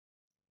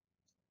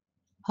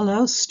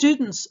Hello,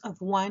 students of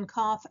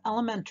Winecoff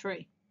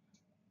Elementary.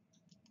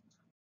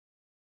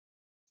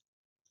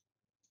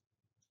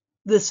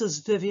 This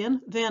is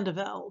Vivian Vande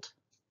Velde.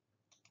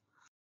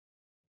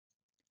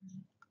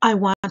 I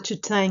want to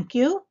thank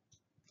you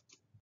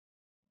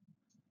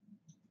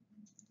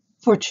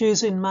for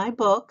choosing my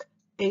book,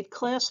 8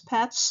 Class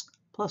Pets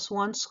plus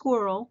 1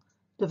 Squirrel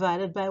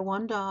divided by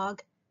 1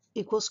 Dog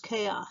equals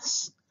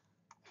Chaos,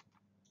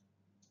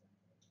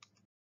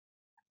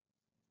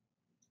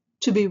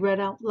 to be read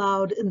out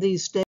loud in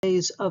these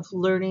days of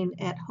learning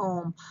at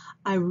home.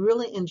 I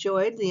really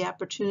enjoyed the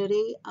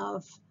opportunity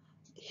of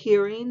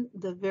hearing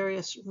the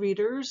various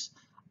readers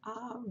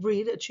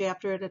read a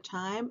chapter at a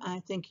time. I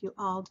think you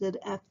all did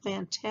a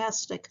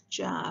fantastic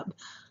job.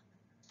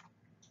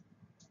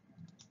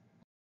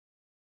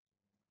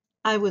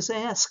 I was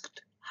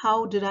asked,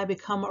 how did I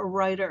become a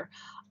writer?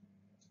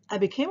 I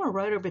became a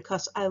writer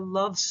because I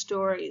love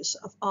stories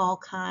of all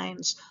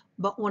kinds.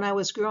 But when I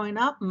was growing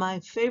up,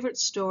 my favorite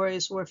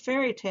stories were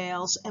fairy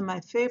tales, and my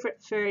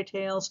favorite fairy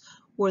tales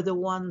were the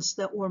ones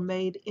that were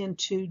made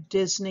into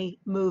Disney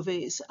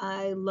movies.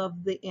 I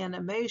loved the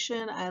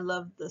animation, I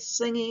loved the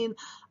singing,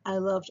 I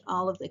loved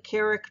all of the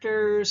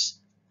characters.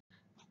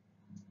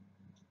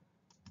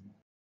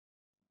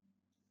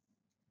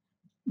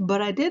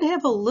 But I did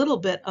have a little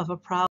bit of a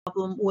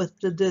problem with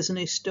the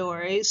Disney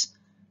stories,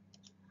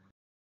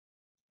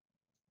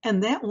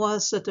 and that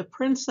was that the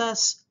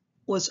princess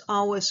was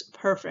always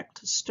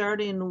perfect,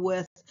 starting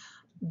with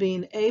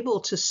being able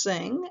to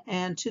sing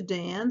and to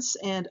dance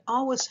and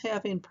always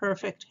having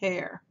perfect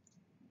hair.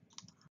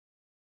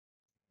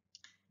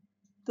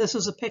 This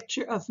is a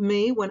picture of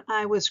me when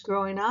I was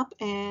growing up,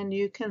 and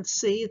you can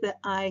see that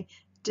I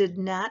did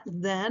not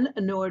then,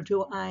 nor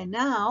do I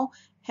now,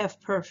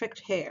 have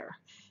perfect hair.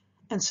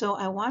 And so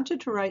I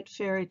wanted to write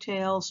fairy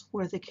tales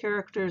where the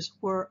characters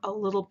were a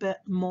little bit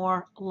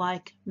more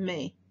like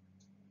me.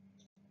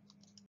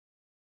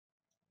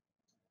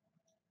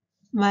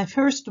 My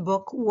first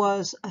book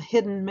was A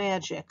Hidden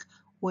Magic,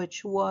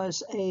 which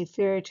was a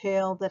fairy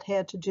tale that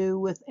had to do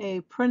with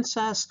a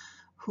princess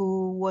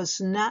who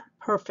was not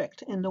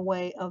perfect in the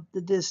way of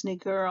the Disney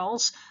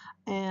girls.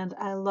 And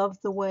I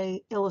loved the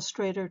way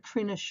illustrator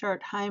Trina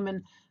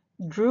Shart-Hyman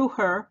drew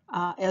her,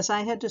 as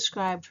I had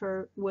described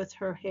her, with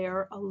her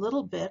hair a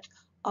little bit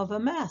of a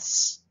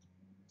mess.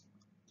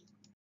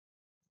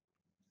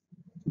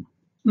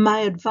 My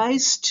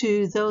advice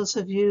to those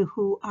of you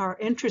who are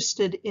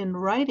interested in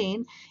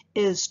writing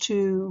is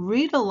to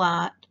read a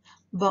lot,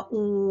 but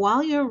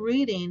while you're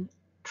reading,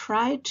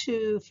 try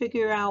to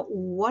figure out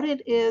what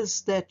it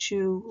is that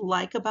you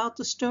like about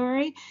the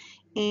story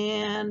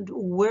and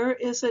where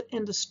is it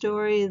in the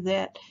story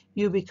that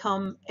you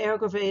become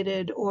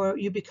aggravated or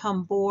you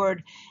become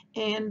bored,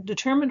 and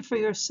determine for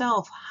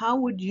yourself how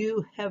would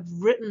you have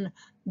written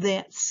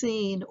that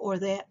scene or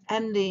that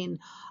ending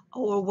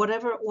or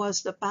whatever it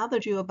was that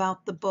bothered you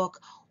about the book.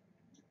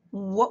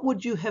 What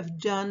would you have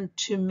done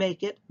to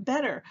make it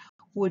better?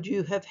 Would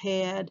you have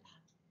had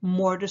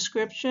more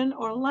description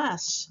or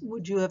less?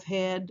 Would you have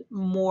had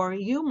more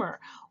humor?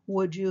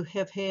 Would you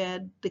have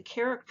had the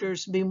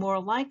characters be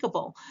more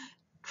likable?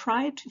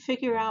 Try to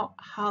figure out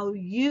how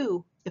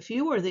you, if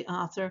you were the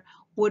author,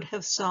 would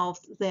have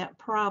solved that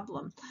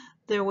problem.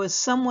 There was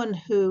someone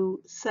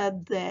who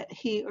said that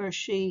he or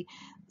she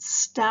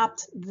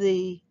stopped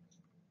the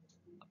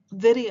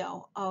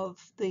video of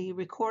the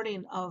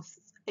recording of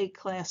 8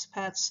 Class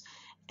Pets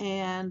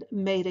and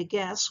made a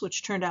guess,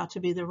 which turned out to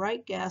be the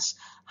right guess,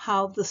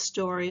 how the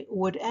story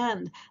would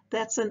end.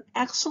 That's an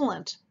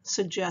excellent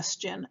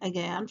suggestion,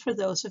 again, for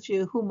those of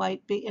you who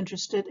might be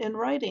interested in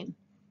writing.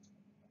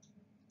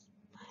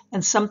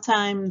 And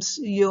sometimes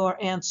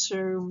your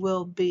answer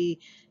will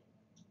be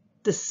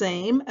the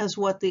same as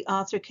what the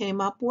author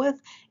came up with,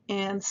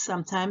 and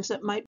sometimes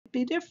it might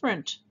be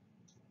different.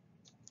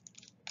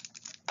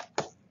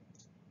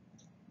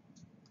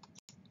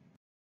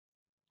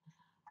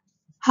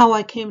 How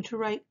I came to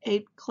write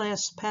 8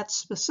 Class Pets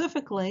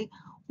specifically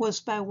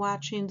was by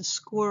watching the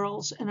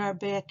squirrels in our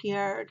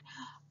backyard.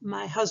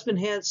 My husband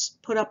has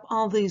put up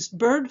all these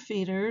bird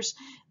feeders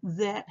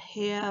that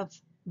have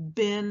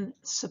been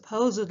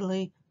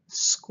supposedly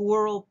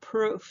squirrel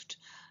proofed.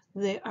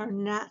 They are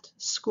not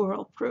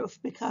squirrel proof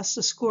because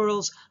the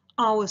squirrels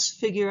always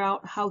figure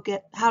out how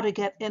to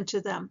get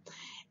into them.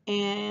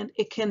 And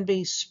it can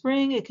be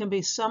spring, it can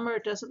be summer,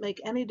 it doesn't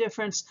make any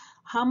difference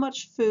how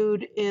much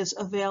food is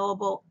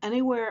available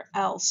anywhere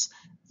else.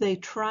 They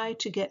try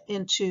to get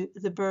into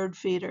the bird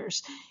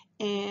feeders.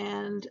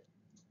 And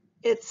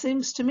it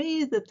seems to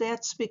me that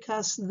that's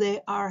because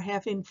they are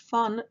having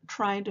fun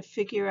trying to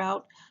figure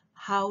out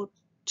how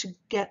to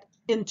get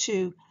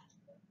into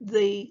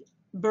the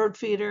bird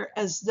feeder,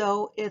 as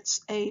though it's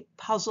a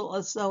puzzle,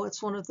 as though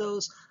it's one of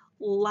those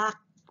lock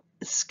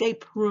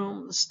escape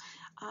rooms.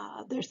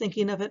 They're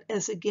thinking of it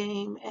as a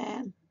game,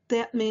 and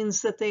that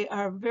means that they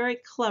are very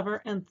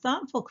clever and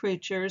thoughtful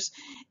creatures.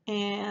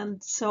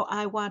 And so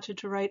I wanted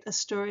to write a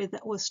story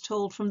that was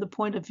told from the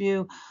point of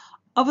view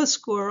of a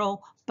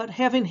squirrel, but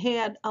having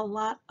had a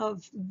lot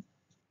of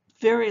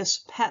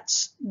various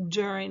pets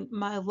during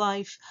my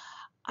life,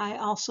 I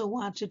also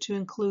wanted to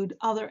include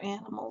other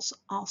animals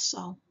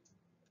also.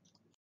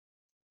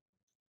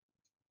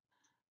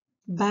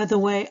 By the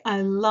way,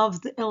 I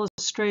love the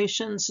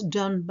illustrations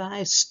done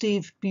by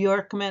Steve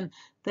Bjorkman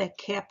that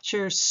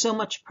capture so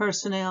much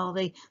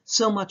personality,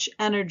 so much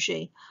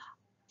energy,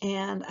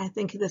 and I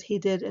think that he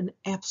did an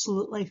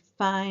absolutely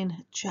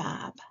fine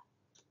job.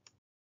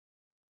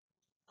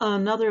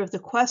 Another of the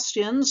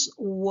questions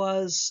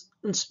was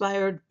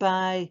inspired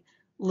by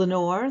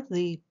Lenore,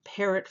 the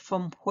parrot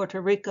from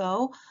Puerto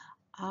Rico.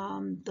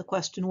 The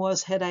question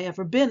was, had I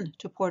ever been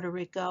to Puerto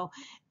Rico?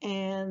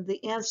 And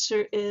the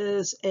answer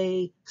is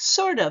a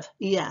sort of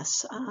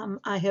yes.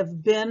 I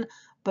have been,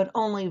 but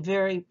only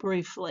very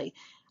briefly.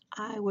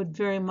 I would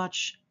very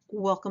much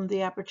welcome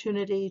the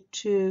opportunity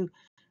to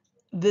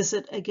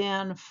visit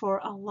again for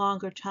a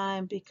longer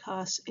time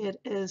because it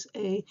is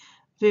a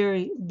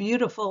very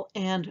beautiful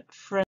and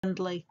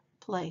friendly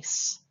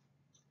place.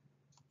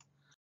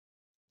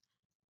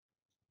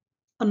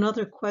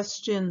 Another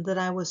question that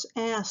I was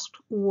asked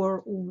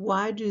were,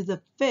 why do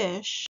the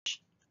fish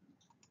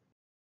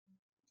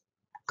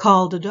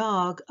called a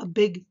dog a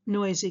big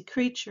noisy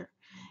creature?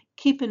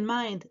 Keep in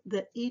mind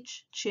that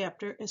each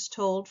chapter is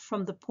told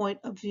from the point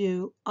of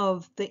view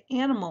of the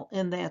animal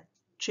in that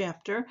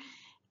chapter,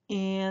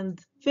 and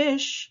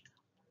fish,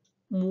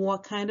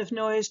 what kind of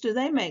noise do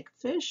they make?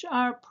 Fish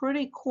are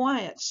pretty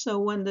quiet, so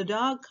when the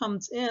dog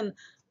comes in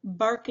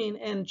barking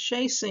and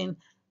chasing,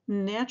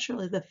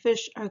 naturally the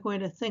fish are going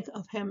to think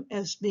of him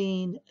as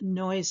being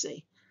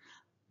noisy.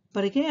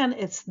 But again,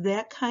 it's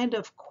that kind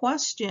of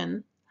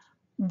question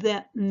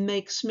that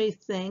makes me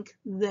think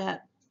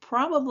that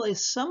probably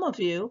some of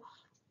you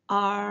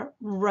are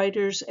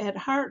writers at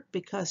heart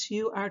because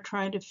you are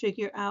trying to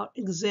figure out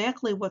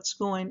exactly what's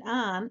going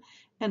on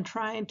and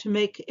trying to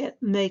make it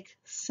make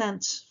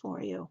sense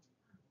for you.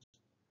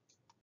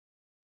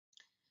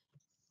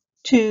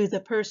 To the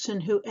person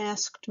who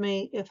asked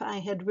me if I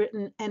had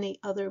written any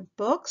other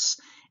books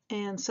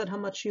and said how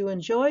much you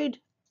enjoyed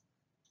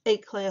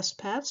 8 Class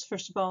Pets,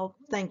 first of all,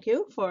 thank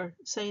you for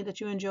saying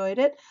that you enjoyed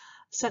it.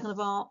 Second of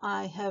all,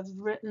 I have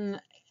written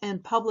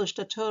and published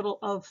a total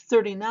of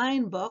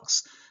 39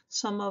 books.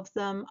 Some of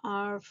them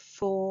are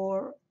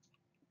for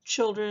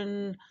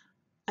children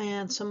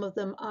and some of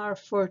them are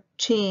for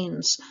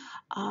teens.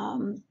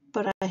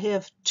 But I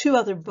have 2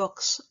 other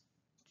books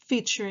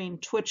featuring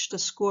Twitch the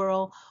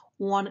Squirrel.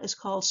 One is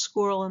called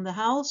Squirrel in the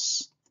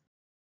House,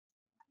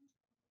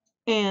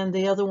 and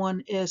the other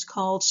one is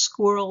called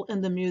Squirrel in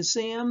the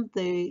Museum.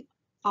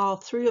 All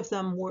 3 of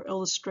them were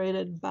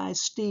illustrated by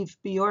Steve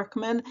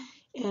Bjorkman,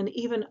 and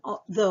even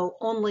though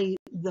only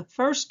the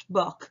first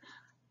book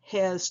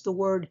has the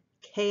word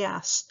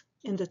chaos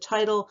in the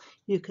title,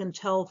 you can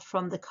tell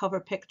from the cover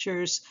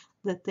pictures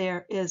that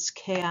there is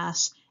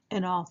chaos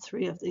in all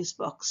 3 of these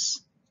books.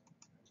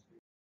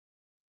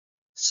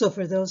 So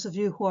for those of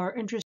you who are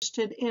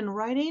interested in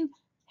writing,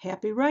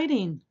 happy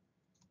writing.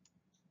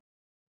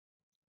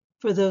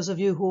 For those of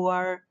you who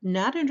are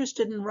not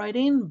interested in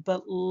writing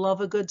but love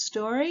a good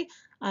story,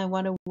 I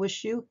want to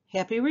wish you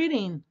happy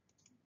reading.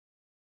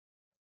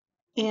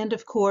 And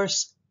of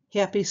course,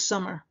 happy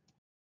summer.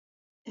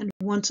 And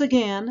once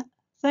again,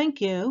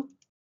 thank you,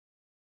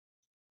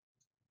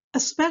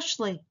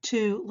 especially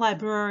to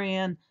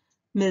librarian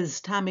Ms.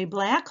 Tommy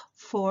Black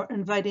for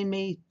inviting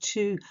me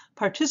to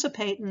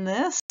participate in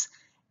this.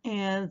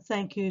 And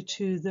thank you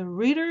to the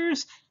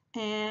readers,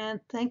 and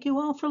thank you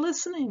all for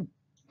listening.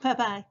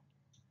 Bye-bye.